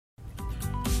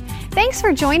Thanks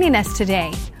for joining us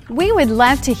today. We would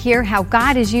love to hear how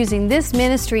God is using this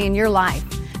ministry in your life.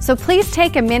 So please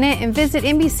take a minute and visit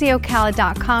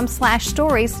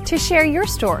NBCOcala.com/stories to share your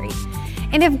story.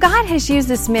 And if God has used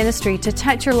this ministry to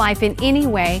touch your life in any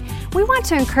way, we want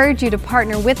to encourage you to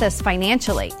partner with us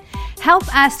financially.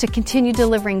 Help us to continue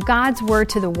delivering God's Word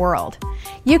to the world.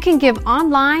 You can give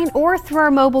online or through our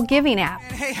mobile giving app.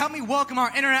 And hey, help me welcome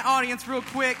our internet audience real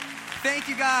quick. Thank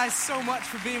you guys so much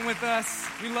for being with us.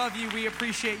 We love you. We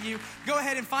appreciate you. Go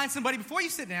ahead and find somebody. Before you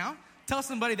sit down, tell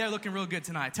somebody they're looking real good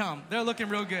tonight. Tell them they're looking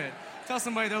real good. Tell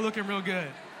somebody they're looking real good.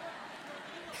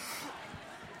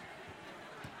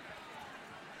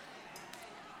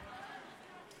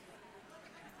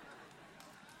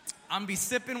 I'm going to be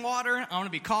sipping water. I'm going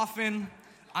to be coughing.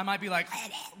 I might be like,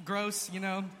 gross, you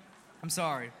know. I'm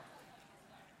sorry.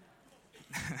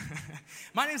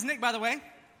 My name is Nick, by the way.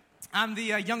 I'm the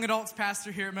young adults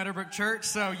pastor here at Meadowbrook Church.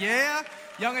 So, yeah,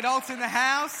 young adults in the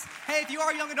house. Hey, if you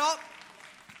are a young adult,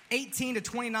 18 to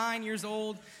 29 years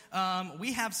old,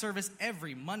 we have service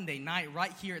every Monday night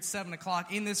right here at 7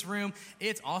 o'clock in this room.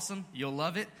 It's awesome. You'll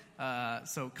love it.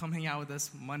 So come hang out with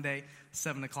us Monday,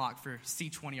 7 o'clock for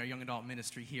C20, our young adult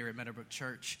ministry here at Meadowbrook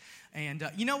Church. And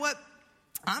you know what?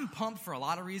 I'm pumped for a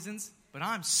lot of reasons, but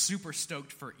I'm super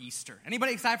stoked for Easter.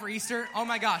 Anybody excited for Easter? Oh,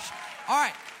 my gosh. All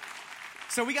right.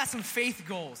 So we got some faith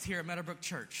goals here at Meadowbrook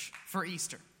Church for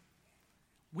Easter.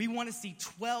 We want to see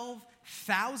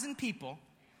 12,000 people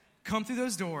come through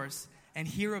those doors and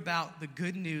hear about the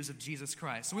good news of Jesus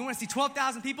Christ. So we want to see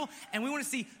 12,000 people, and we want to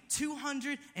see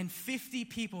 250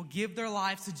 people give their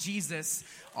lives to Jesus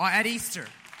at Easter.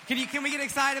 Can we get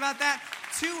excited about that?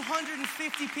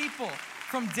 250 people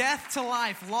from death to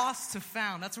life, lost to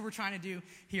found. That's what we're trying to do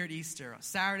here at Easter,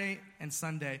 Saturday and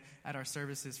Sunday at our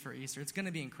services for Easter. It's going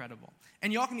to be incredible.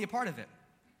 And y'all can be a part of it.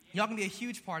 Y'all can be a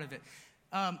huge part of it.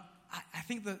 I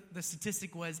think the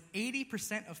statistic was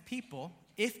 80% of people,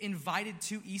 if invited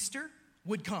to Easter,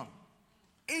 would come.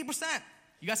 80%.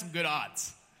 You got some good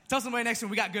odds. Tell somebody next to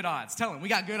them, we got good odds. Tell them, we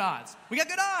got good odds. We got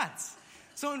good odds.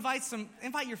 So invite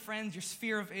your friends, your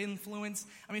sphere of influence.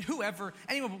 I mean, whoever,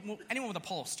 anyone with a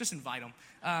pulse, just invite them.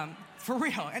 For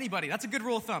real, anybody. That's a good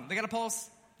rule of thumb. They got a pulse,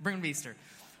 bring them to Easter.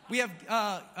 We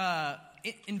have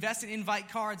invest in invite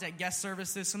cards at guest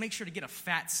services, so make sure to get a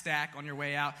fat stack on your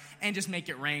way out and just make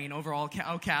it rain over all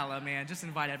Ocala, man. Just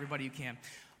invite everybody you can.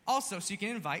 Also, so you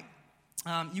can invite,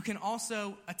 you can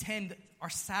also attend our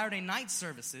Saturday night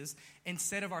services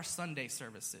instead of our Sunday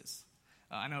services.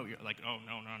 I know you're like, oh,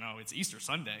 no, it's Easter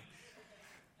Sunday.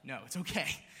 No, it's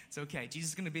okay. It's okay.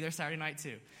 Jesus is going to be there Saturday night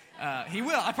too. He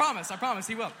will, I promise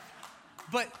he will.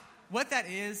 But what that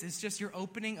is just you're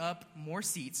opening up more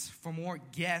seats for more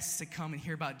guests to come and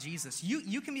hear about Jesus.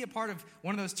 You can be a part of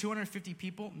one of those 250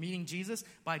 people meeting Jesus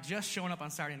by just showing up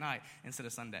on Saturday night instead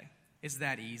of Sunday. It's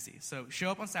that easy. So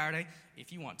show up on Saturday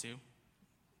if you want to.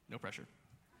 No pressure.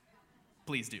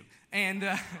 Please do.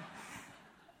 And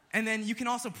then you can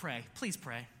also pray. Please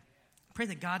pray. Pray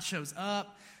that God shows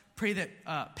up. Pray that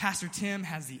Pastor Tim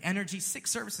has the energy. 6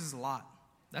 services is a lot.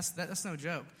 That's no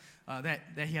joke. That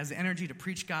he has the energy to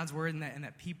preach God's word and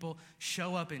that people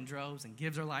show up in droves and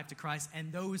give their life to Christ.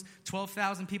 And those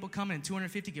 12,000 people come and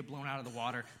 250 get blown out of the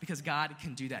water because God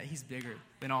can do that. He's bigger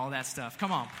than all that stuff.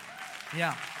 Come on.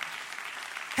 Yeah.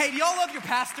 Hey, do y'all love your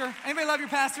pastor? Anybody love your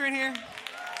pastor in here?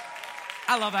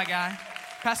 I love that guy.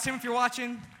 Pastor Tim, if you're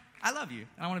watching, I love you.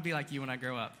 I want to be like you when I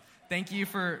grow up. Thank you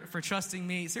for trusting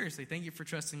me. Seriously, thank you for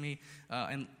trusting me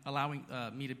and allowing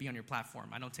me to be on your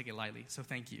platform. I don't take it lightly, so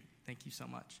thank you. Thank you so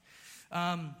much.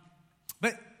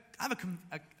 But I have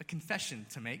a confession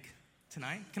to make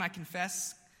tonight. Can I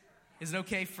confess? Is it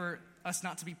okay for us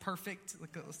not to be perfect?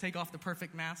 Let's take off the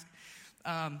perfect mask,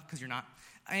 because you're not,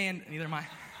 and neither am I.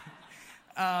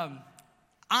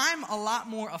 I'm a lot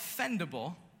more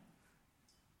offendable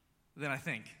than I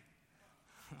think.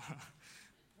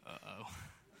 Uh-oh.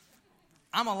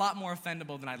 I'm a lot more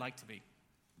offendable than I'd like to be.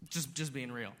 Just being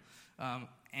real.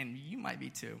 And you might be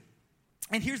too.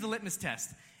 And here's the litmus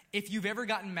test. If you've ever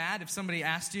gotten mad if somebody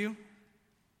asked you,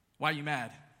 why are you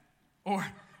mad? Or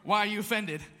why are you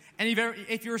offended? And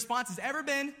if your response has ever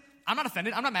been, I'm not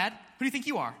offended, I'm not mad. Who do you think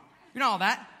you are? You're not all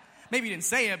that. Maybe you didn't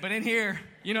say it, but in here,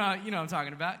 you know what I'm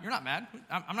talking about. You're not mad.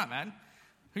 I'm not mad.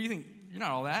 Who do you think? You're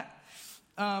not all that.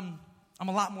 I'm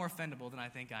a lot more offendable than I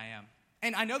think I am.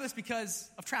 And I know this because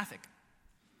of traffic.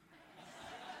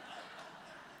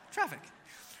 Traffic.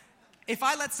 If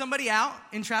I let somebody out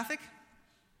in traffic,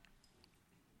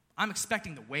 I'm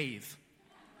expecting the wave.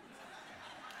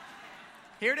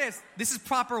 Here it is. This is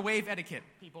proper wave etiquette,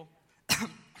 people. I'm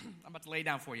about to lay it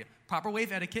down for you. Proper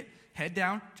wave etiquette. Head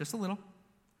down just a little.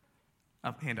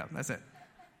 Up, hand up. That's it.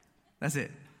 That's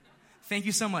it. Thank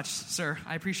you so much, sir.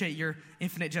 I appreciate your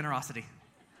infinite generosity.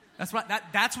 That's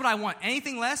what I want.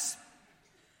 Anything less,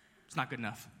 it's not good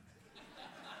enough.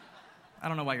 I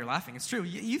don't know why you're laughing. It's true.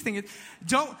 You think it.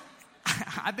 Don't.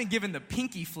 I've been given the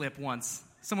pinky flip once.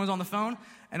 Someone was on the phone,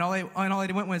 and all they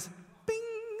went was, bing.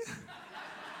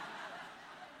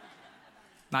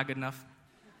 Not good enough.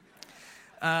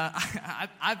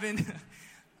 I've been,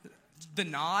 the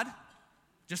nod,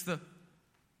 just the,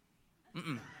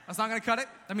 that's not going to cut it.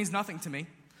 That means nothing to me.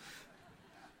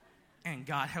 And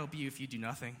God help you if you do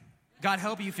nothing. God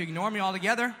help you if you ignore me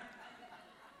altogether.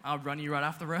 I'll run you right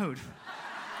off the road.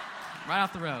 Right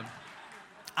off the road.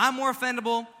 I'm more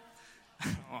offendable.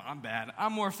 Oh, I'm bad.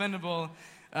 I'm more offendable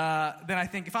than I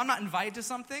think. If I'm not invited to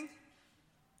something,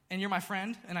 and you're my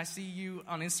friend, and I see you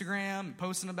on Instagram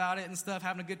posting about it and stuff,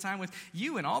 having a good time with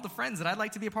you and all the friends that I'd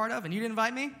like to be a part of, and you didn't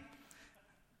invite me,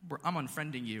 I'm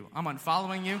unfriending you. I'm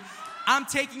unfollowing you. I'm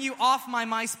taking you off my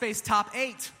MySpace top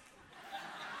 8.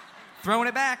 Throwing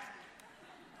it back.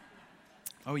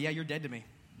 Oh, yeah, you're dead to me.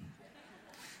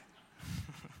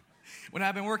 When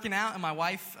I've been working out and my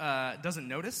wife doesn't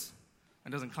notice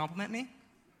and doesn't compliment me,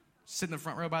 sit in the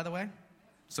front row, by the way,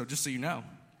 so just so you know.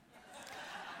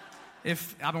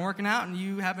 If I've been working out and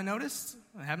you haven't noticed,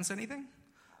 I haven't said anything,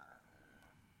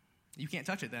 you can't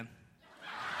touch it then.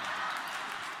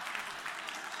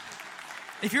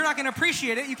 If you're not going to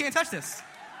appreciate it, you can't touch this.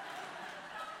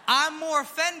 I'm more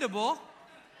offendable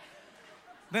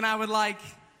than I would like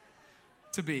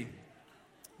to be.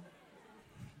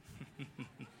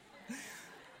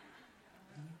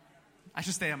 I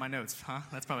should stay on my notes, huh?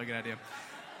 That's probably a good idea.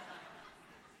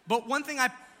 But one thing I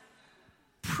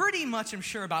pretty much am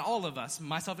sure about all of us,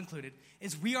 myself included,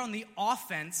 is we are on the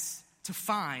offense to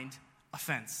find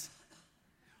offense.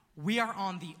 We are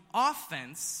on the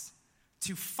offense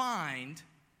to find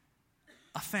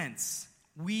offense.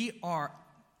 We are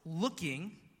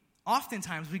looking,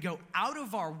 oftentimes we go out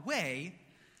of our way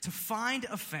to find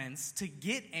offense, to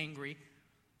get angry.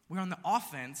 We're on the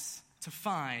offense to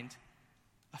find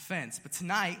offense. But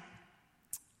tonight,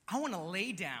 I want to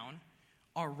lay down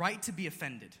our right to be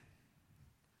offended.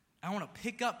 I want to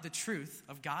pick up the truth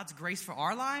of God's grace for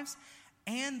our lives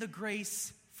and the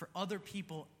grace for other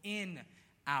people in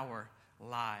our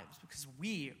lives, because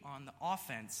we are on the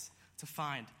offense to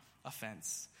find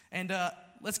offense. And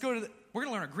let's go to we're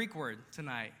going to learn a Greek word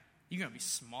tonight. You're going to be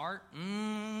smart.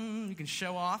 You can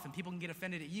show off, and people can get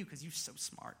offended at you because you're so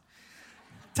smart.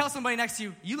 Tell somebody next to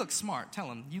you, you look smart. Tell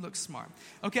them, you look smart.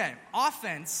 Okay,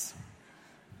 offense.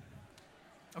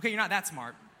 Okay, you're not that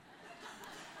smart.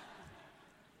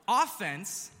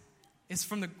 Offense is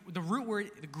from the root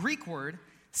word, the Greek word,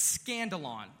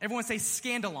 scandalon. Everyone say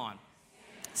scandalon.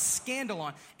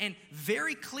 Scandalon. And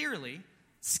very clearly,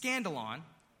 scandalon,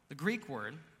 the Greek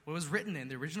word, what was written in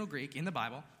the original Greek in the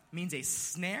Bible, means a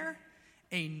snare,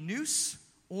 a noose,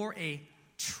 or a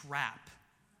trap.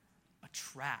 A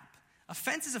trap.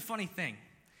 Offense is a funny thing.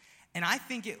 And I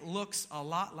think it looks a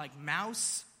lot like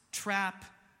mouse, trap,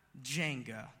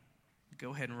 Jenga.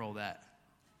 Go ahead and roll that.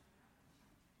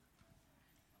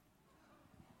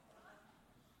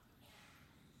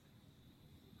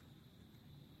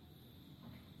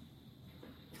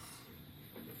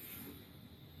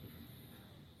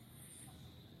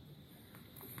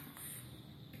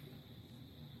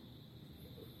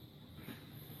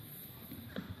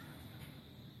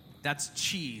 That's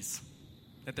cheese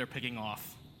that they're picking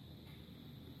off.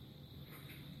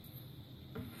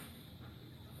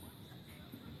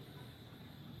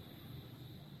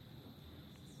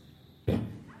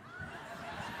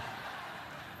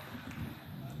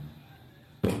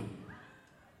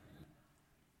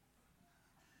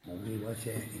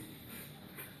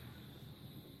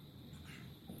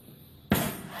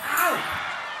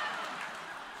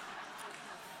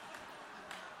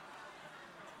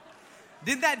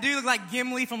 Didn't that dude look like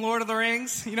Gimli from Lord of the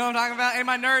Rings? You know what I'm talking about? Hey,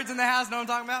 my nerds in the house know what I'm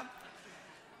talking about?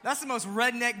 That's the most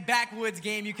redneck backwoods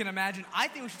game you can imagine. I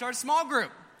think we should start a small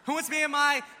group. Who wants to be in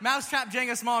my Mousetrap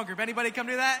Jenga small group? Anybody come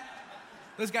do that?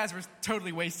 Those guys were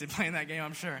totally wasted playing that game,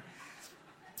 I'm sure.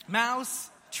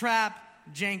 Mousetrap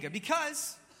Jenga.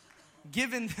 Because, yeah,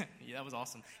 that was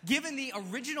awesome. Given the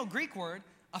original Greek word,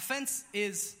 offense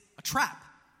is a trap.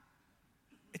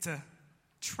 It's a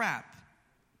trap.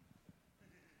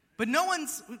 But no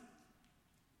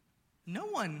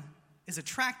one is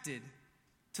attracted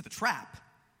to the trap.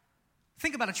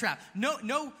 Think about a trap.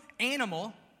 No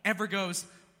animal ever goes,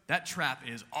 that trap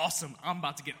is awesome. I'm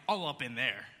about to get all up in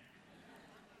there.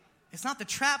 It's not the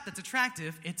trap that's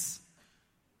attractive, it's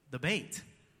the bait.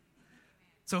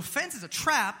 So offense is a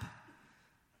trap,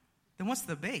 then what's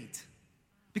the bait?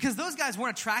 Because those guys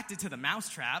weren't attracted to the mouse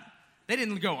trap. They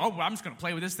didn't go, oh, well, I'm just going to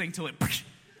play with this thing till it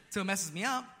messes me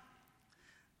up.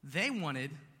 They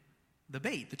wanted the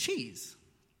bait, the cheese.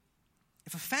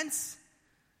 If a fence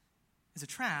is a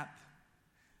trap,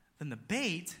 then the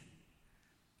bait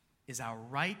is our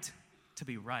right to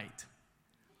be right.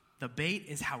 The bait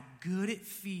is how good it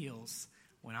feels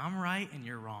when I'm right and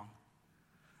you're wrong.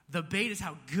 The bait is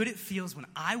how good it feels when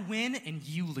I win and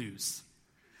you lose.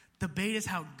 The bait is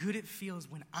how good it feels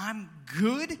when I'm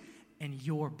good and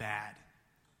you're bad.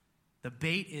 The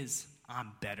bait is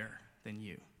I'm better than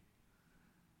you.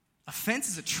 A fence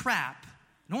is a trap.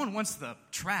 No one wants the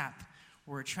trap.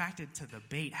 We're attracted to the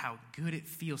bait, how good it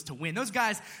feels to win. Those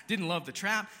guys didn't love the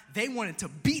trap. They wanted to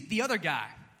beat the other guy.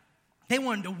 They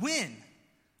wanted to win.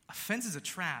 A fence is a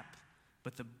trap,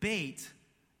 but the bait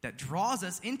that draws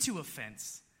us into a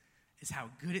fence is how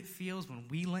good it feels when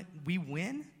we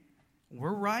win,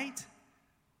 we're right,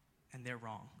 and they're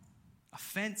wrong. A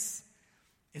fence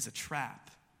is a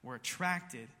trap. We're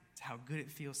attracted to how good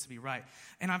it feels to be right.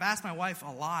 And I've asked my wife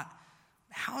a lot,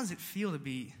 how does it feel to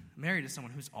be married to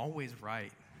someone who's always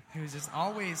right? Who's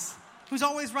always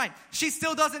right? She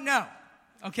still doesn't know,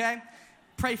 okay?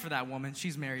 Pray for that woman.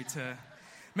 She's married to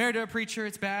a preacher.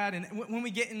 It's bad. And when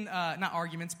we get in, not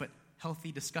arguments, but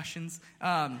healthy discussions,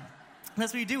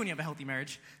 that's what you do when you have a healthy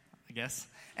marriage, I guess.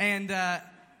 And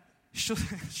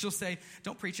she'll say,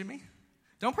 don't preach at me.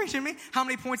 Don't preach at me. How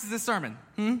many points is this sermon?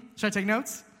 Should I take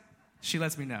notes? She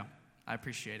lets me know. I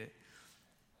appreciate it.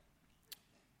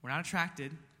 We're not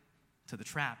attracted to the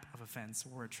trap of offense.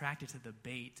 We're attracted to the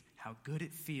bait, how good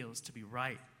it feels to be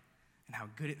right, and how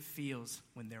good it feels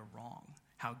when they're wrong,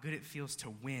 how good it feels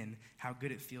to win, how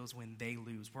good it feels when they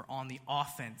lose. We're on the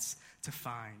offense to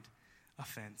find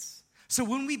offense. So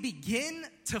when we begin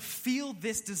to feel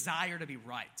this desire to be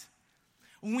right,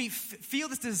 when we feel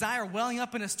this desire welling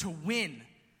up in us to win,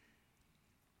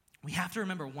 we have to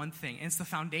remember one thing, and it's the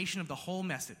foundation of the whole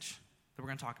message that we're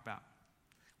going to talk about.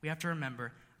 We have to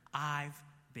remember, I've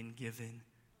been given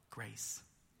grace.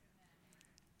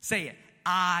 Say it.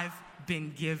 I've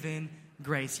been given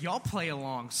grace. Y'all play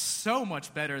along so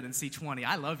much better than C20.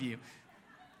 I love you.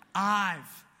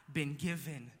 I've been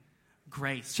given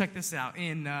grace. Check this out.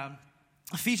 In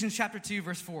Ephesians chapter 2,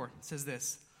 verse 4, it says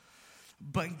this.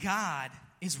 But God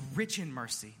is rich in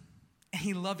mercy, and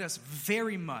he loved us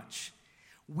very much.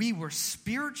 We were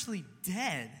spiritually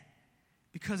dead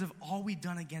because of all we've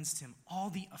done against him, all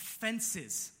the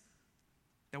offenses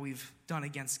that we've done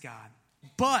against God.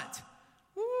 But,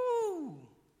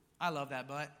 I love that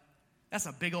but. That's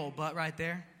a big old but right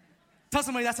there. Tell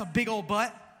somebody that's a big old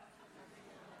but.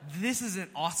 This is an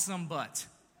awesome but.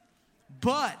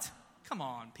 But, come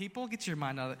on, people, get your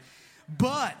mind out of it.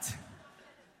 But,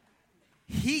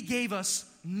 he gave us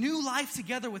new life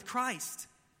together with Christ.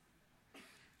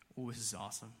 Oh, this is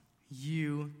awesome.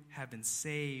 You have been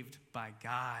saved by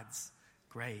God's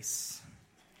grace.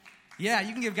 Yeah,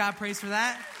 you can give God praise for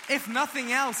that. If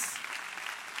nothing else,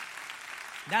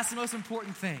 that's the most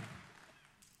important thing.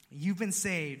 You've been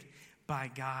saved by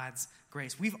God's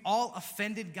grace. We've all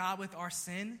offended God with our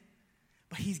sin,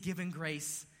 but he's given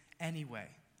grace anyway.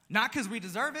 Not because we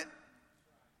deserve it.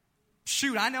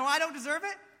 Shoot, I know I don't deserve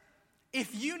it.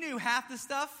 If you knew half the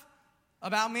stuff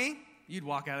about me, you'd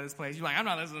walk out of this place. You're like, I'm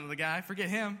not listening to the guy. Forget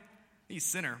him. He's a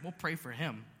sinner. We'll pray for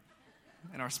him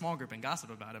in our small group and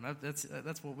gossip about him.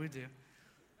 That's what we do.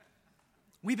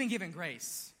 We've been given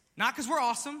grace. Not because we're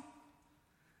awesome.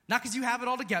 Not because you have it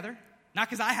all together. Not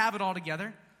because I have it all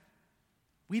together.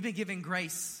 We've been given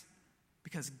grace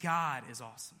because God is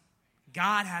awesome.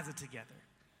 God has it together.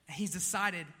 And he's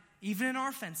decided, even in our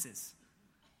offenses,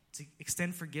 to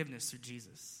extend forgiveness through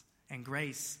Jesus and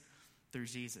grace through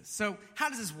Jesus. So how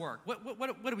does this work? What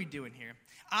are we doing here?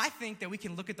 I think that we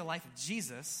can look at the life of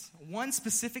Jesus, one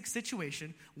specific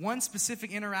situation, one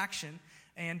specific interaction,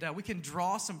 and we can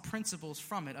draw some principles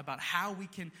from it about how we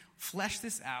can flesh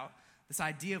this out, this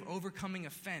idea of overcoming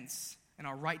offense and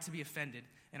our right to be offended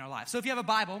in our life. So if you have a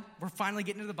Bible, we're finally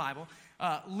getting to the Bible.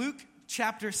 Luke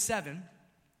chapter 7,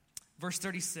 verse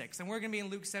 36. And we're going to be in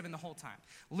Luke 7 the whole time.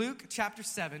 Luke chapter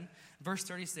 7, verse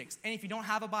 36. And if you don't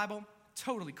have a Bible,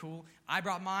 totally cool. I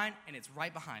brought mine, and it's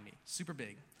right behind me. Super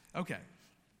big. Okay.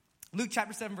 Luke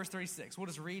chapter 7, verse 36. We'll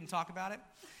just read and talk about it.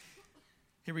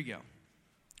 Here we go.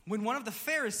 When one of the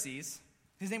Pharisees,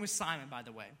 his name was Simon, by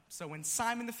the way. So when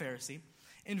Simon the Pharisee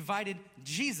invited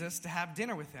Jesus to have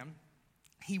dinner with him,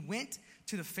 he went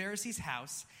to the Pharisee's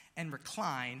house and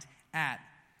reclined at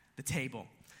the table.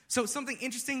 So something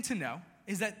interesting to know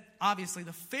is that obviously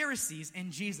the Pharisees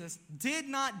and Jesus did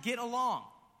not get along.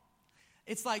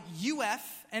 It's like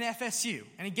UF and FSU.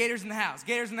 Any Gators in the house?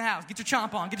 Gators in the house. Get your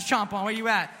chomp on. Get your chomp on. Where you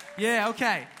at? Yeah,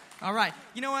 okay. All right.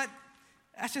 You know what?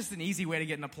 That's just an easy way to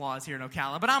get an applause here in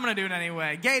Ocala, but I'm going to do it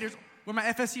anyway. Gators, where my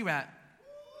FSU at?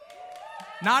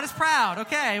 Not as proud.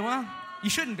 Okay, well,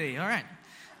 you shouldn't be. All right.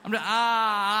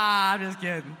 I'm just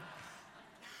kidding.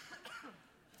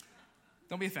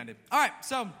 Don't be offended. All right,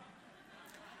 so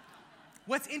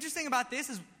what's interesting about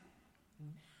this is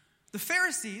the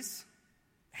Pharisees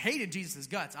hated Jesus'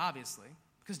 guts, obviously,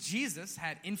 because Jesus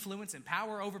had influence and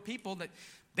power over people that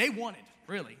they wanted,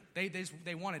 really.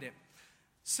 They wanted it.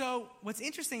 So what's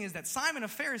interesting is that Simon, a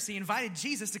Pharisee, invited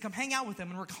Jesus to come hang out with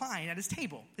him and recline at his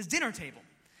table, his dinner table.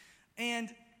 And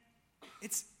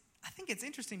I think it's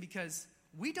interesting because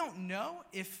we don't know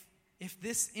if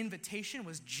this invitation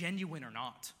was genuine or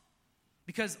not.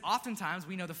 Because oftentimes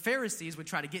we know the Pharisees would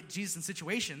try to get Jesus in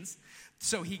situations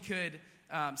so he could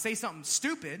say something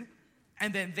stupid,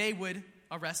 and then they would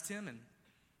arrest him and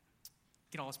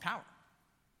get all his power.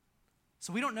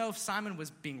 So we don't know if Simon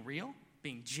was being real,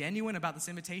 being genuine about this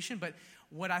invitation, but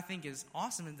what I think is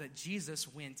awesome is that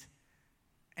Jesus went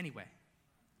anyway.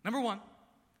 Number one,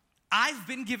 I've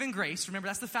been given grace. Remember,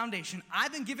 that's the foundation.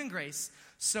 I've been given grace,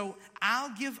 so I'll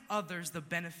give others the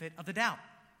benefit of the doubt.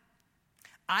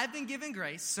 I've been given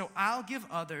grace, so I'll give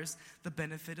others the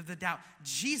benefit of the doubt.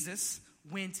 Jesus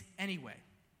went anyway.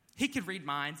 He could read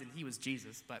minds, and he was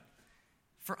Jesus, but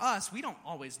for us, we don't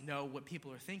always know what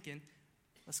people are thinking.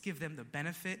 Let's give them the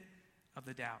benefit of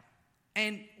the doubt.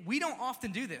 And we don't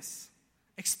often do this,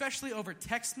 especially over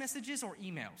text messages or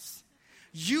emails.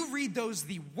 You read those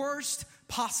the worst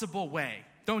possible way,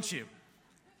 don't you?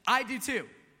 I do too.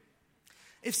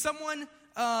 If someone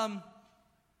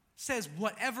says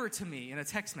whatever to me in a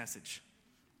text message,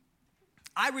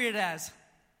 I read it as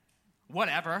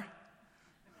whatever,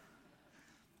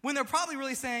 when they're probably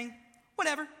really saying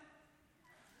whatever.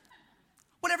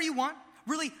 Whatever you want,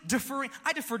 really deferring.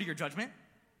 I defer to your judgment.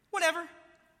 Whatever.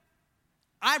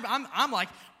 I'm like,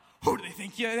 who do they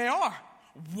think they are?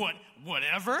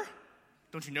 Whatever?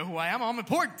 Don't you know who I am? I'm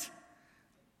important.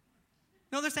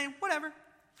 No, they're saying whatever.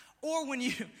 Or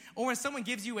when someone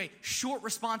gives you a short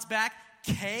response back,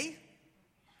 K.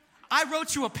 I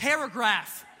wrote you a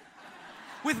paragraph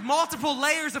with multiple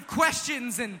layers of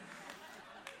questions and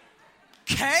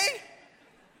K?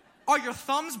 Are your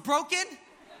thumbs broken?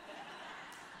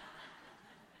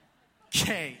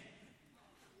 K.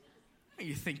 Who do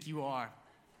you think you are?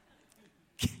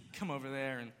 Come over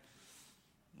there and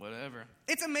whatever.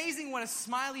 It's amazing what a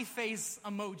smiley face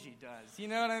emoji does. You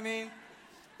know what I mean?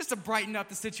 Just to brighten up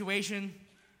the situation.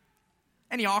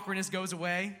 Any awkwardness goes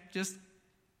away. It's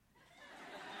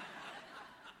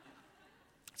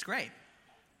great.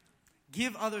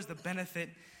 Give others the benefit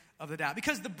of the doubt.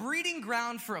 Because the breeding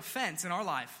ground for offense in our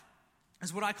life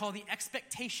is what I call the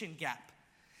expectation gap.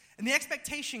 And the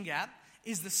expectation gap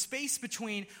is the space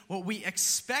between what we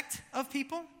expect of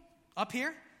people up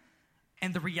here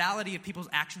and the reality of people's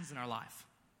actions in our life.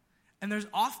 And there's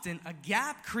often a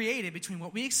gap created between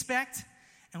what we expect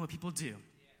and what people do.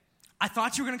 I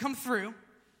thought you were going to come through,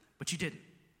 but you didn't.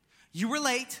 You were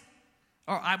late,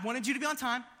 or I wanted you to be on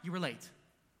time, you were late.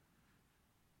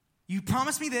 You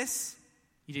promised me this,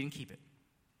 you didn't keep it.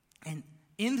 And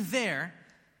in there,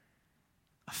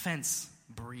 offense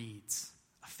breeds.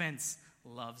 Offense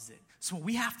loves it. So what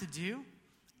we have to do,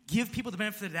 give people the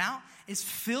benefit of the doubt, is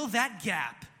fill that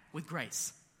gap with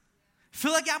grace.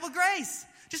 Fill that gap with grace.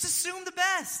 Just assume the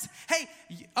best. Hey,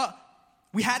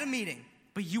 we had a meeting,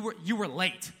 but you were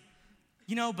late.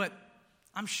 But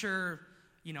I'm sure,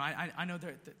 I know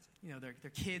their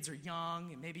kids are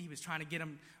young, and maybe he was trying to get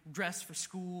them dressed for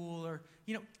school, or,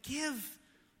 give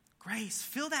grace.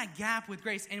 Fill that gap with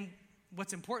grace. And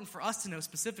what's important for us to know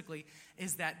specifically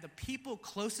is that the people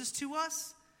closest to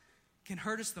us can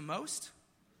hurt us the most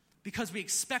because we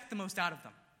expect the most out of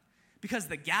them. Because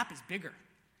the gap is bigger.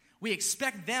 We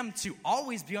expect them to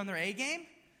always be on their A game,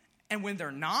 and when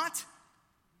they're not,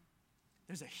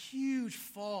 there's a huge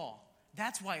fall.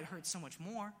 That's why it hurts so much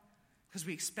more, because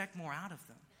we expect more out of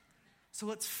them. So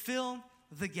let's fill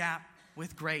the gap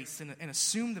with grace and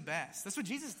assume the best. That's what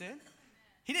Jesus did.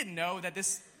 He didn't know that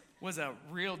this was a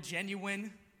real,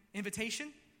 genuine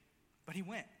invitation, but he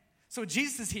went. So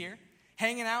Jesus is here,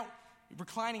 hanging out,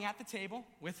 reclining at the table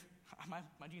with,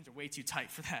 my jeans are way too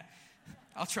tight for that.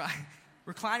 I'll try.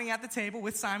 Reclining at the table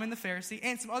with Simon the Pharisee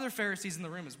and some other Pharisees in the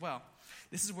room as well.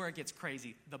 This is where it gets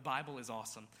crazy. The Bible is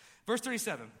awesome. Verse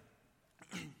 37.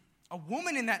 A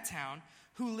woman in that town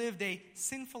who lived a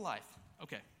sinful life.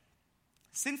 Okay.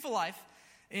 Sinful life.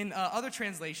 In other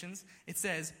translations, it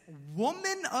says,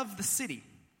 woman of the city.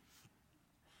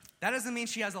 That doesn't mean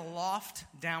she has a loft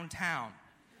downtown.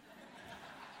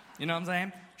 You know what I'm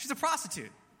saying? She's a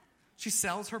prostitute. She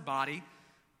sells her body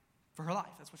for her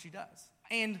life. That's what she does.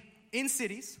 And in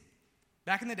cities,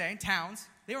 back in the day, towns,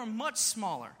 they were much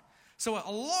smaller. So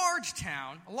a large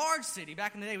town, a large city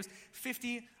back in the day was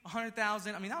 50,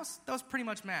 100,000. I mean, that was pretty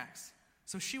much max.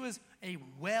 So she was a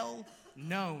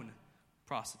well-known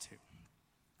prostitute.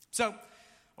 So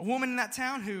a woman in that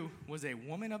town who was a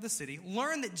woman of the city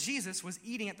learned that Jesus was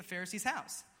eating at the Pharisee's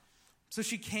house. So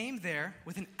she came there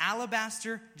with an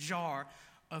alabaster jar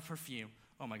of perfume.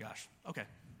 Oh my gosh. Okay.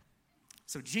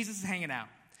 So Jesus is hanging out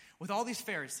with all these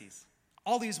Pharisees,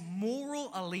 all these moral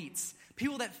elites,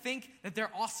 people that think that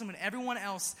they're awesome and everyone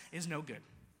else is no good.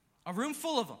 A room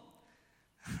full of them.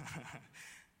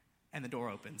 And the door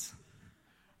opens.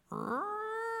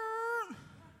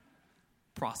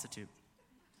 Prostitute.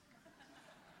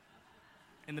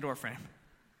 In the door frame.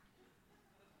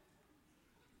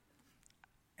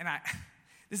 And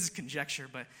this is conjecture,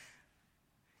 but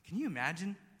can you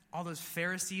imagine all those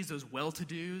Pharisees, those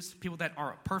well-to-dos, people that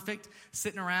are perfect,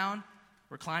 sitting around,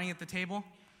 reclining at the table,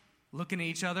 looking at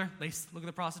each other? They look at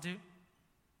the prostitute,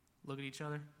 look at each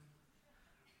other.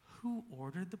 Who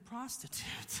ordered the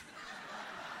prostitute?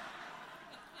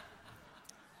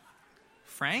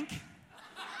 Frank?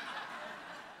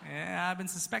 Yeah, I've been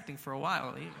suspecting for a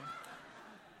while.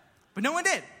 But no one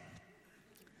did.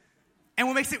 And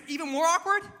what makes it even more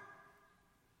awkward?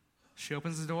 She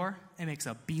opens the door and makes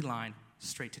a beeline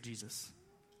straight to Jesus.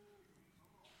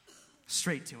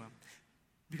 Straight to him.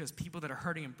 Because people that are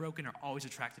hurting and broken are always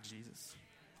attracted to Jesus.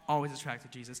 Always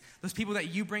attracted to Jesus. Those people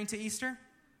that you bring to Easter,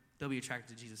 they'll be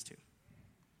attracted to Jesus too.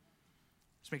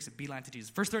 Just makes a beeline to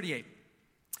Jesus. Verse 38.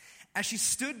 As she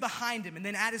stood behind him and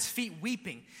then at his feet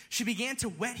weeping, she began to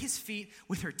wet his feet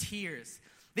with her tears.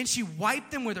 Then she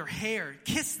wiped them with her hair,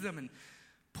 kissed them, and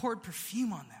poured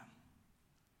perfume on them.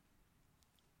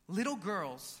 Little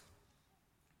girls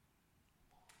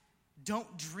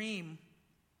don't dream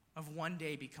of one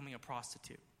day becoming a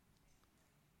prostitute.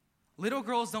 Little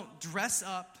girls don't dress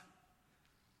up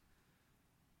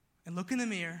and look in the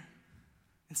mirror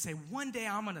and say, one day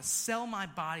I'm going to sell my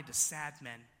body to sad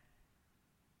men.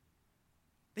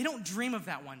 They don't dream of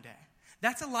that one day.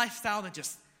 That's a lifestyle that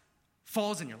just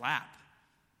falls in your lap.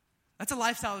 That's a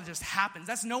lifestyle that just happens.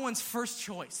 That's no one's first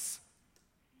choice.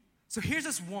 So here's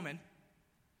this woman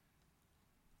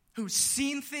who's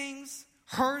seen things,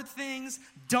 heard things,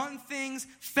 done things,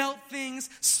 felt things,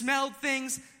 smelled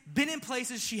things, been in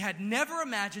places she had never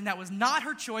imagined. That was not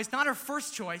her choice, not her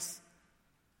first choice.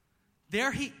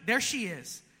 There she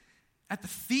is at the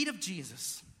feet of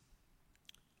Jesus,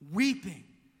 weeping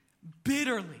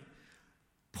bitterly,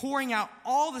 pouring out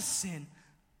all the sin,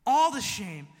 all the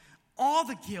shame, all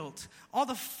the guilt, all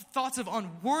the thoughts of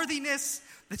unworthiness,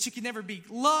 that she could never be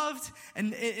loved,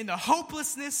 and the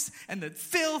hopelessness and the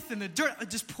filth and the dirt,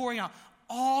 just pouring out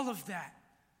all of that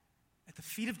at the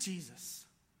feet of Jesus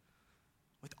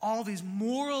with all these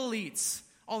moral elites,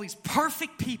 all these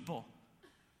perfect people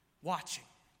watching.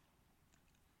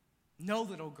 No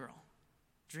little girl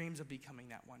dreams of becoming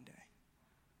that one day.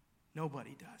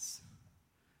 Nobody does.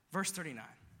 Verse 39.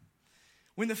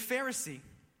 When the Pharisee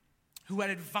who had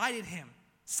invited him,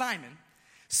 Simon,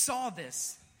 saw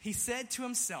this, he said to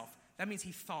himself, that means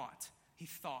he thought,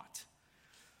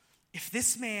 if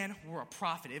this man were a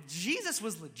prophet, if Jesus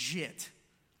was legit,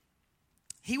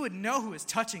 he would know who is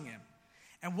touching him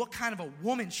and what kind of a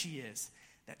woman she is,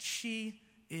 that she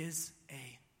is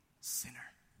a sinner.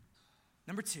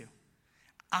 Number 2,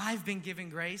 I've been given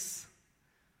grace,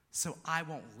 so I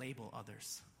won't label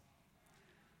others.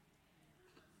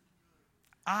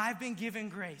 I've been given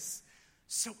grace,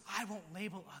 so I won't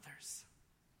label others.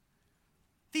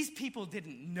 These people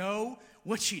didn't know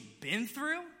what she'd been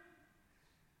through,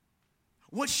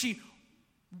 what she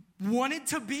wanted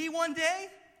to be one day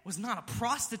was not a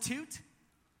prostitute.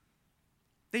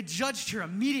 They judged her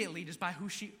immediately just by who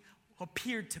she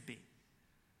appeared to be.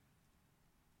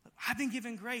 I've been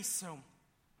given grace, so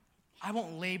I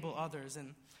won't label others.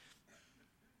 And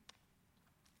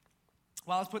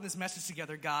while I was putting this message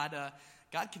together, God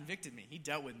convicted me. He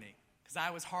dealt with me because I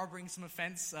was harboring some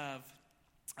offense of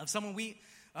someone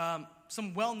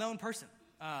some well-known person.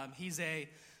 He's a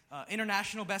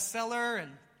international bestseller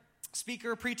and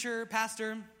speaker, preacher,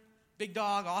 pastor, big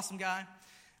dog, awesome guy.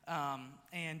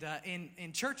 And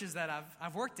in churches that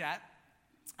I've worked at,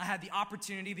 I had the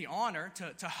opportunity, the honor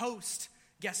to host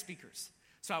guest speakers.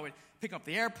 So I would pick them up at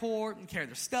the airport and carry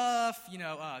their stuff,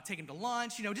 take them to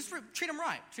lunch, just treat them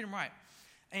right.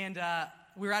 And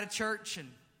we were at a church,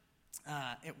 and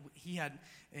he had,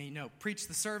 preached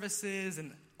the services,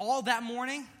 and all that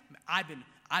morning, I've been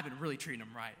really treating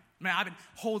him right. Man, I've been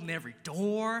holding every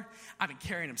door. I've been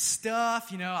carrying him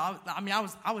stuff.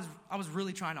 I was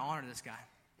really trying to honor this guy.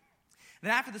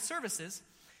 Then after the services,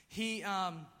 he,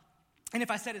 and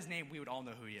if I said his name, we would all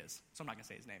know who he is. So I'm not going to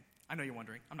say his name. I know you're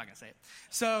wondering. I'm not going to say it.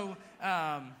 So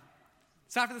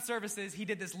after the services, he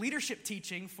did this leadership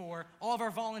teaching for all of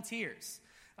our volunteers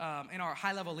and our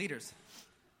high-level leaders.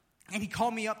 And he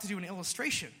called me up to do an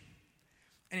illustration.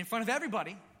 And in front of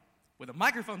everybody, with a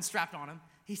microphone strapped on him,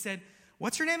 he said,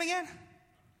 "What's your name again?"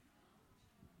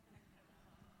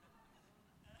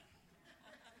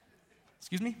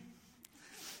 Excuse me?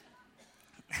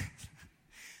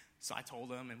 So I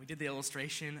told him, and we did the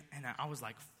illustration, and I was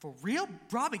like, "For real?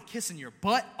 Bro, I've been kissing your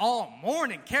butt all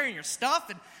morning, carrying your stuff,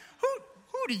 and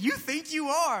who do you think you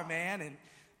are, man?" And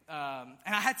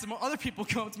I had some other people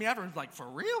come up to me afterwards, like, "For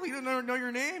real? He didn't know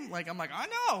your name?" Like, I'm like, "I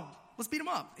know. Let's beat him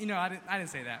up." I didn't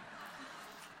say that.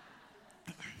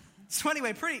 So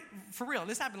anyway, for real,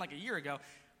 this happened like a year ago.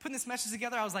 Putting this message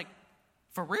together, I was like,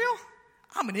 "For real?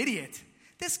 I'm an idiot.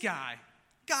 This guy,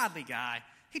 godly guy,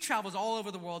 he travels all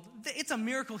over the world. It's a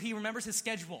miracle he remembers his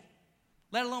schedule,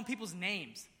 let alone people's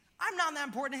names. I'm not that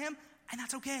important to him, and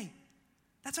that's okay.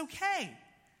 That's okay."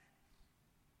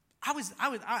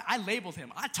 I labeled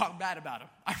him. I talked bad about him.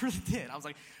 I really did. I was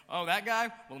like, "Oh, that guy?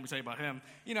 Well, let me tell you about him.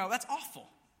 That's awful."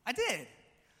 I did.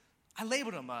 I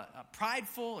labeled him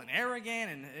prideful and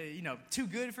arrogant and, too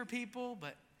good for people.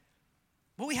 But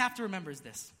what we have to remember is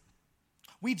this.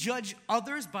 We judge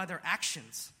others by their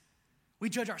actions. We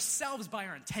judge ourselves by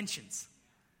our intentions.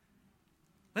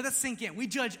 Let that sink in. We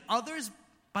judge others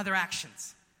by their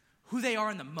actions, who they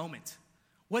are in the moment.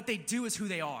 What they do is who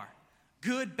they are.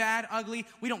 Good, bad, ugly.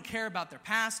 We don't care about their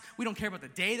past. We don't care about the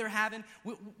day they're having.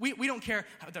 We don't care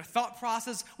their thought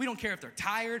process. We don't care if they're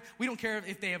tired. We don't care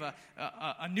if they have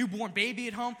a newborn baby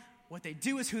at home. What they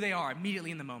do is who they are immediately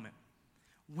in the moment.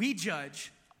 We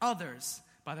judge others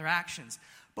by their actions,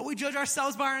 but we judge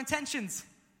ourselves by our intentions.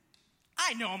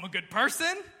 I know I'm a good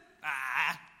person.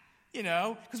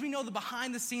 Because we know the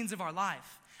behind the scenes of our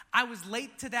life. I was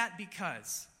late to that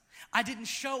because. I didn't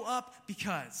show up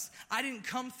because. I didn't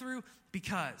come through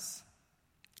because.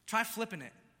 Try flipping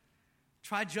it.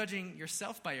 Try judging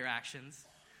yourself by your actions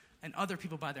and other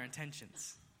people by their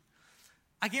intentions.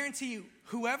 I guarantee you,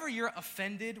 whoever you're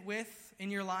offended with in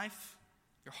your life,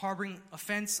 you're harboring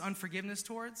offense, unforgiveness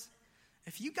towards,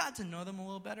 if you got to know them a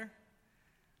little better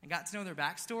and got to know their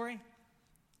backstory,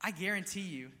 I guarantee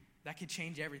you that could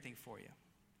change everything for you.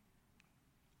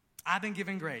 I've been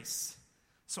given grace,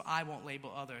 so I won't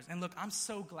label others. And look, I'm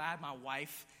so glad my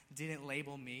wife didn't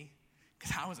label me,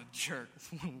 because I was a jerk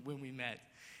when we met.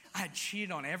 I had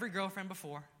cheated on every girlfriend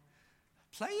before.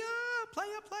 Playa.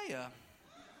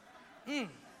 It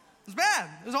was bad.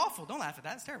 It was awful. Don't laugh at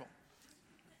that. It's terrible.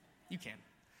 You can.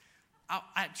 I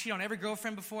had cheated on every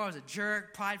girlfriend before. I was a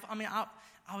jerk, prideful.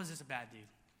 I was just a bad dude.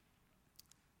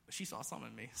 But she saw something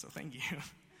in me, so thank you.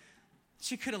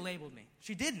 She could have labeled me.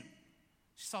 She didn't.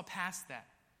 She saw past that.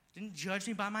 Didn't judge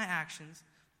me by my actions,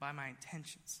 by my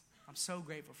intentions. I'm so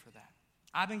grateful for that.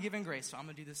 I've been given grace, so I'm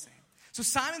going to do the same. So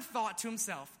Simon thought to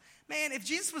himself, man, if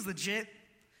Jesus was legit,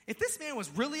 if this man was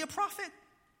really a prophet,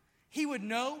 he would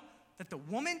know that the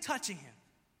woman touching him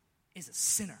is a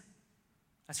sinner.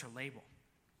 That's her label.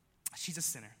 She's a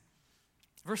sinner.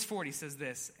 Verse 40 says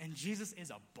this, and Jesus is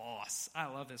a boss. I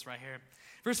love this right here.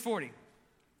 Verse 40,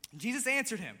 Jesus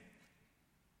answered him.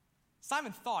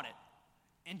 Simon thought it,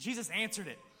 and Jesus answered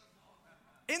it.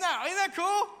 Isn't that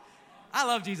cool? I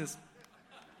love Jesus.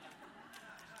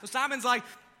 So Simon's like,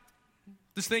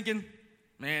 just thinking,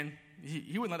 man,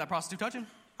 he wouldn't let that prostitute touch him.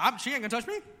 She ain't going to touch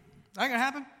me. That ain't going to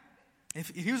happen. If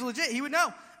he was legit, he would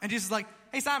know. And Jesus is like,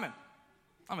 hey, Simon,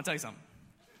 I'm going to tell you something.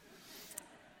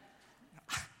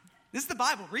 This is the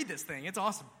Bible. Read this thing. It's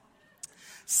awesome.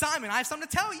 Simon, I have something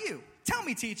to tell you. Tell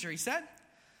me, teacher, he said.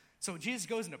 So Jesus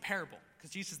goes into a parable, because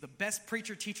Jesus is the best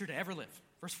preacher, teacher to ever live.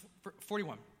 Verse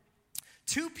 41.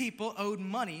 2 people owed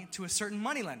money to a certain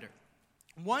moneylender.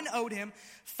 One owed him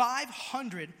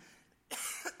 500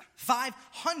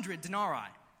 denarii,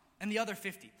 and the other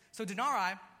 50. So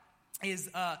denarii is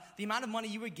the amount of money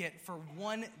you would get for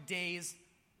 1 day's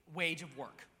wage of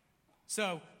work.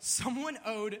 So someone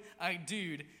owed a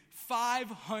dude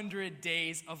 500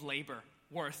 days of labor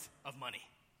worth of money.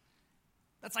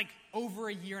 That's like over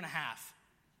a year and a half.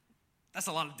 That's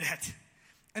a lot of debt.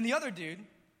 And the other dude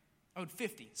owed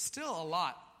 50. Still a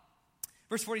lot.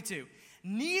 Verse 42.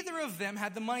 Neither of them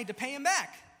had the money to pay him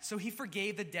back, so he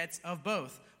forgave the debts of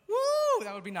both. Woo!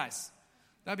 That would be nice.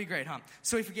 That would be great, huh?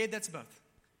 So he forgave debts of both.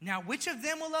 Now, which of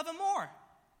them will love him more?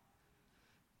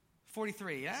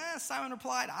 43. Simon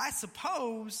replied, I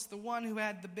suppose the one who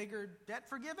had the bigger debt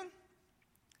forgiven.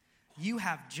 You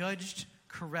have judged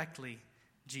correctly,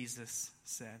 Jesus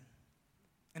said.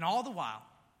 And all the while,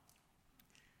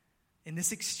 in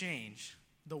this exchange,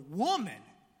 the woman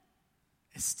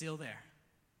is still there,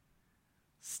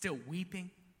 still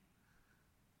weeping,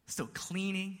 still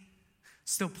cleaning,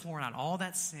 still pouring out all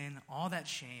that sin, all that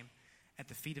shame at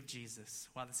the feet of Jesus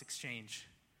while this exchange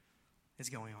is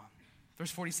going on.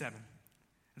 Verse 47,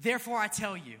 therefore I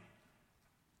tell you,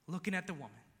 looking at the woman,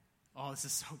 oh, this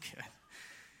is so good.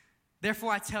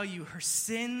 Therefore I tell you, her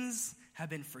sins have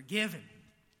been forgiven,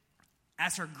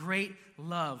 as her great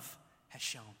love has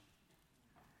shown.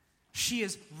 She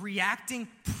is reacting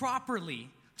properly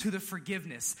to the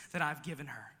forgiveness that I've given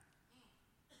her.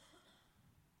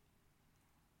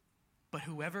 But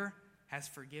whoever has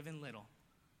forgiven little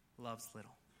loves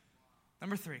little.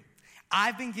 Number 3,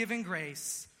 I've been given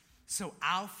grace, so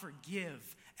I'll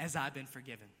forgive as I've been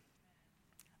forgiven.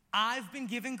 I've been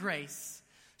given grace,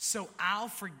 so I'll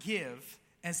forgive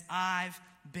as I've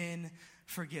been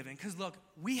forgiven. Because look,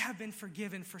 we have been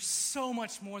forgiven for so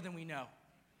much more than we know.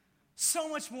 So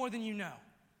much more than you know.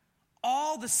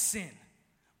 All the sin,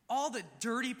 all the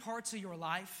dirty parts of your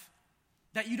life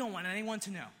that you don't want anyone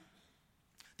to know.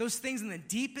 Those things in the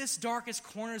deepest, darkest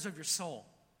corners of your soul.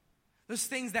 Those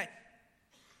things that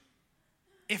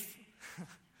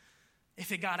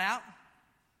if it got out,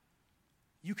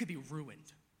 you could be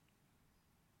ruined.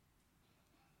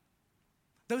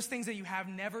 Those things that you have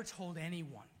never told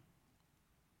anyone.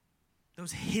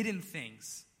 Those hidden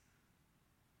things.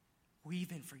 We've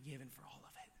been forgiven for all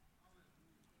of it.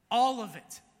 All of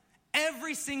it.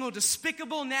 Every single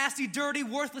despicable, nasty, dirty,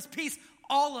 worthless piece.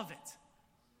 All of it.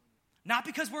 Not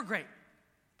because we're great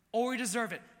or we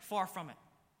deserve it. Far from it.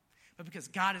 But because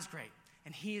God is great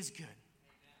and He is good.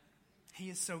 He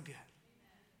is so good.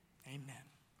 Amen.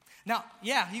 Now,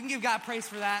 yeah, you can give God praise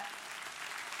for that.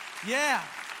 Yeah.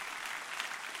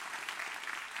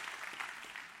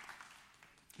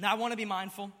 Now, I want to be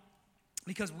mindful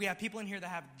because we have people in here that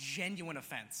have genuine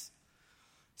offense.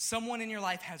 Someone in your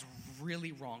life has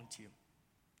really wronged you.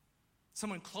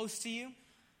 Someone close to you,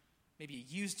 maybe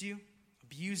used you,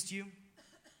 abused you.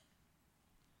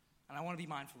 And I want to be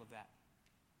mindful of that.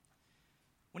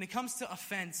 When it comes to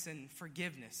offense and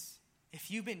forgiveness, if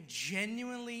you've been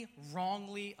genuinely,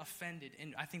 wrongly offended,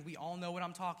 and I think we all know what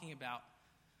I'm talking about,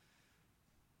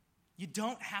 you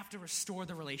don't have to restore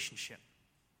the relationship.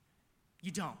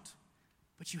 You don't.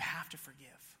 But you have to forgive.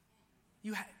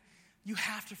 You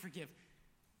have to forgive.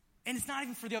 And it's not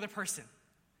even for the other person.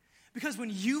 Because when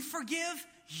you forgive,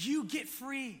 you get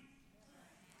free.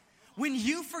 When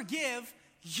you forgive,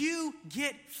 you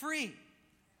get free.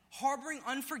 Harboring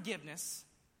unforgiveness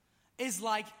is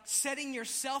like setting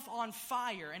yourself on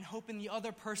fire and hoping the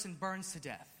other person burns to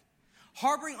death.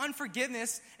 Harboring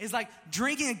unforgiveness is like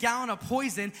drinking a gallon of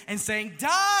poison and saying, die,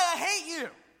 I hate you.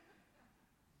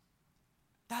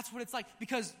 That's what it's like.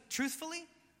 Because truthfully,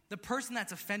 the person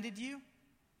that's offended you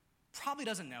probably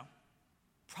doesn't know,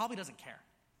 probably doesn't care.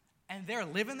 And they're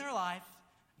living their life,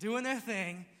 doing their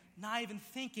thing, not even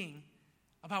thinking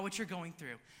about what you're going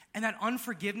through. And that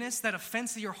unforgiveness, that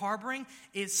offense that you're harboring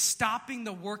is stopping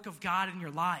the work of God in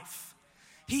your life.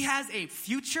 He has a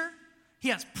future. He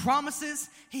has promises.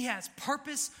 He has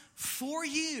purpose for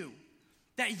you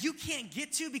that you can't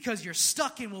get to because you're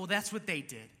stuck in, well, that's what they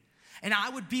did. And I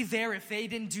would be there if they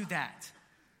didn't do that.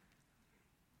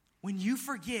 When you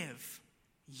forgive,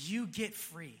 you get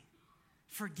free.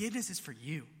 Forgiveness is for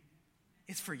you.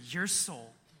 It's for your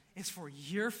soul. It's for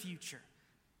your future.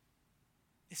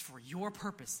 It's for your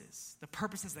purposes. The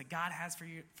purposes that God has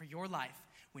for your life.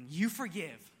 When you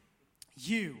forgive,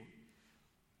 you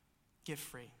get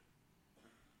free.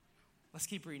 Let's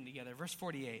keep reading together. Verse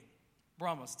 48. We're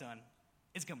almost done.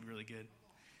 It's going to be really good.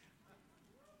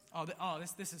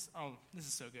 This is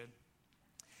so good.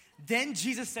 Then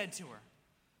Jesus said to her,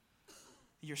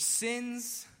 your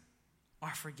sins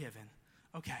are forgiven.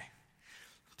 Okay,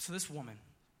 so this woman,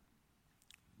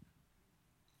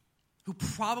 who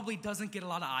probably doesn't get a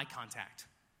lot of eye contact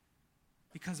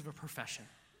because of her profession.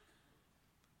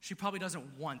 She probably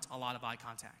doesn't want a lot of eye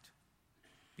contact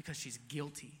because she's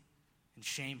guilty and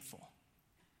shameful.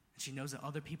 And she knows that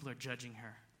other people are judging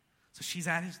her. So she's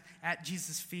at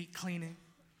Jesus' feet cleaning.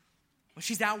 When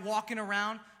she's out walking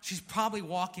around, she's probably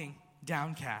walking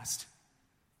downcast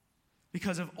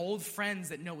because of old friends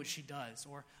that know what she does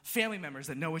or family members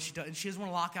that know what she does, and she doesn't want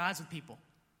to lock eyes with people.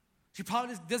 She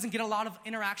probably doesn't get a lot of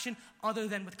interaction other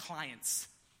than with clients.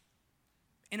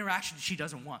 Interaction she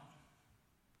doesn't want.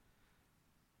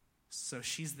 So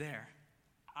she's there,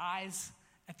 eyes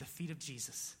at the feet of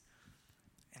Jesus.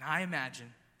 And I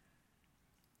imagine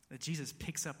that Jesus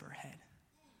picks up her head.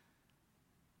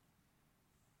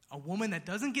 A woman that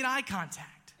doesn't get eye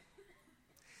contact.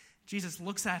 Jesus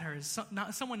looks at her as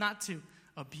someone not to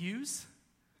abuse,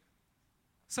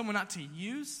 someone not to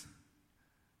use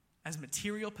as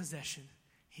material possession.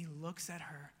 He looks at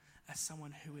her as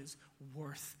someone who is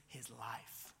worth his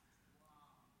life.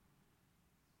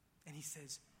 And he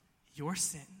says, your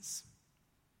sins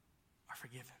are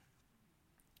forgiven.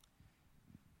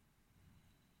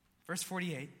 Verse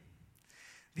 48,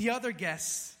 the other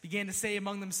guests began to say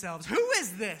among themselves, who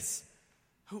is this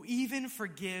who even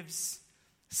forgives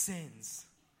sins?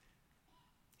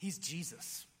 He's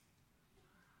Jesus.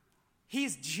 He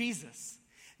is Jesus.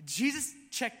 Jesus,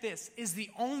 check this, is the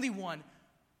only one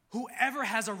who ever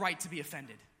has a right to be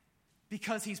offended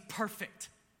because he's perfect.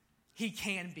 He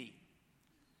can be.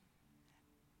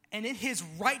 And in his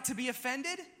right to be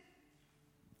offended,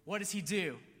 what does he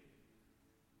do?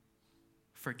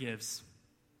 Forgives.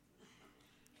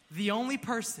 The only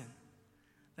person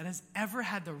that has ever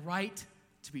had the right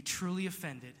to be truly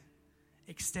offended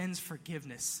extends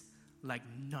forgiveness like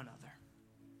none other.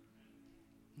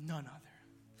 None other.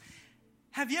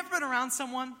 Have you ever been around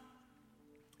someone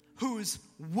who's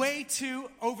way too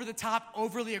over the top,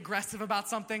 overly aggressive about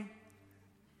something?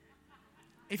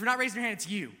 If you're not raising your hand, it's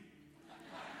you.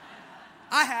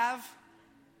 I have.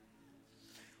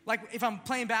 Like if I'm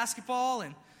playing basketball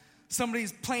and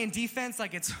somebody's playing defense,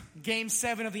 like it's game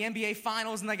 7 of the NBA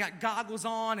finals and they got goggles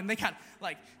on and they got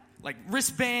like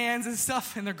wristbands and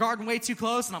stuff and they're guarding way too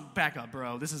close and I'm back up,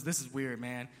 bro. This is weird,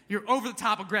 man. You're over the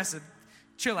top aggressive.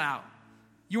 Chill out.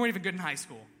 You weren't even good in high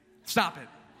school. Stop it.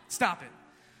 Stop it.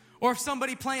 Or if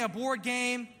somebody playing a board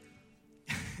game,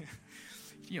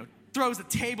 throws the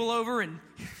table over and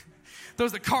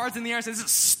throws the cards in the air and says, this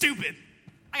is stupid.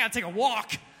 I gotta take a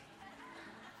walk.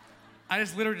 I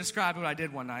just literally described what I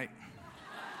did one night.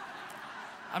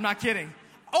 I'm not kidding.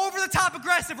 Over the top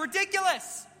aggressive,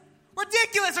 ridiculous.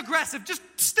 Ridiculous aggressive, just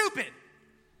stupid.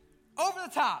 Over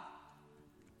the top.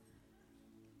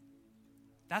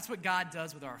 That's what God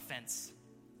does with our offense.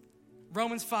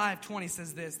 Romans 5:20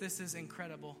 says this. This is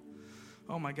incredible.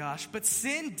 Oh my gosh. But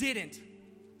sin didn't.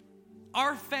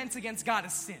 Our offense against God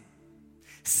is sin.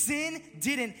 Sin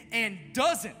didn't and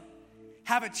doesn't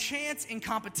have a chance in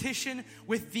competition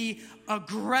with the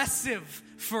aggressive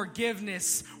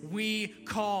forgiveness we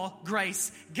call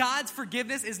grace. God's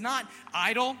forgiveness is not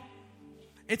idle.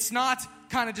 It's not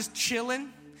kind of just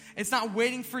chilling. It's not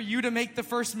waiting for you to make the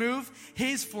first move.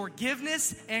 His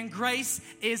forgiveness and grace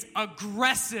is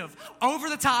aggressive, over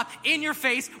the top, in your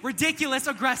face, ridiculous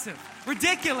aggressive.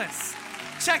 Ridiculous.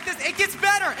 Check this. It gets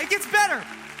better. It gets better.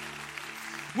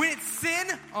 When it's sin,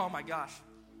 oh my gosh.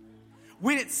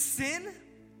 When it's sin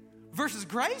versus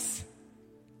grace,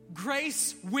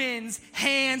 grace wins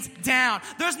hands down.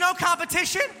 There's no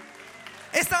competition.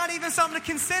 It's not even something to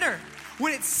consider.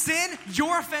 When it's sin,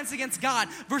 your offense against God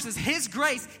versus his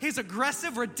grace, his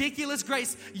aggressive, ridiculous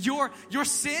grace, your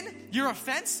sin, your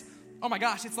offense, oh my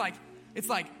gosh, it's like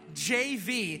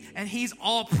JV and he's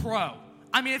all pro.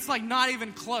 I mean, it's like not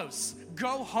even close.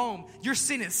 Go home. Your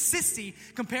sin is sissy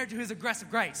compared to his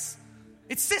aggressive grace.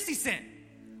 It's sissy sin.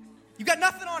 You got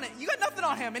nothing on it. You got nothing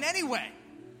on him in any way.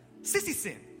 Sissy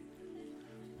sin.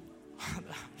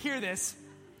 Hear this.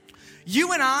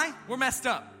 You and I, we're messed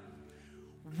up.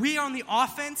 We are on the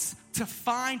offense to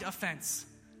find offense.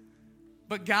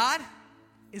 But God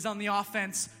is on the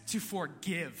offense to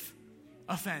forgive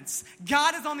offense.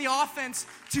 God is on the offense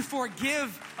to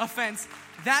forgive offense.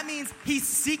 That means he's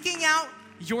seeking out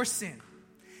your sin.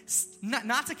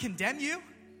 Not to condemn you.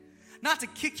 Not to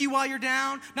kick you while you're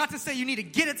down. Not to say you need to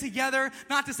get it together.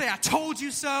 Not to say I told you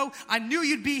so. I knew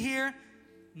you'd be here.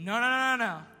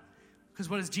 No. Because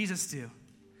what does Jesus do?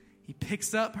 He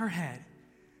picks up her head.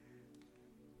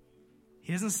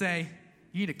 He doesn't say,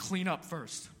 you need to clean up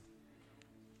first.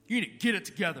 You need to get it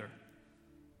together.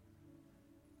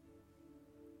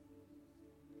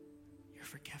 You're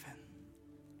forgiven.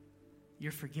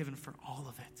 You're forgiven for all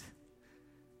of it.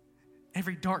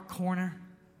 Every dark corner,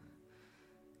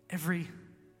 every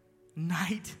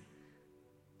night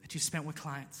that you spent with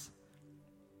clients,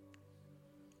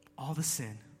 all the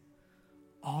sin,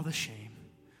 all the shame,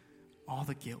 all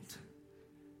the guilt,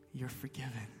 you're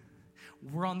forgiven.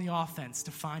 We're on the offense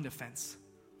to find offense,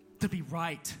 to be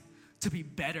right, to be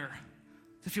better,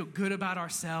 to feel good about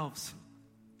ourselves.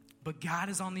 But God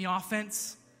is on the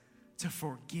offense to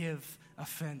forgive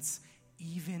offense,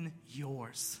 even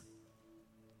yours.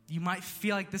 You might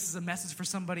feel like this is a message for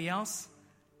somebody else,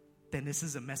 then this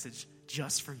is a message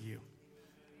just for you.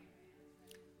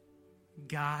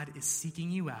 God is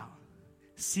seeking you out,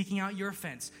 seeking out your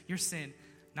offense, your sin,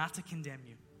 not to condemn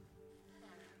you.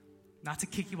 Not to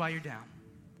kick you while you're down,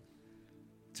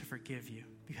 to forgive you,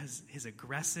 because his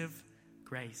aggressive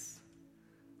grace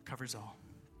covers all.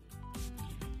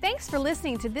 Thanks for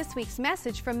listening to this week's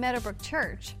message from Meadowbrook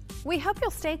Church. We hope you'll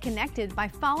stay connected by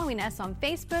following us on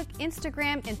Facebook,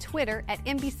 Instagram, and Twitter at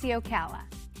MBC Ocala.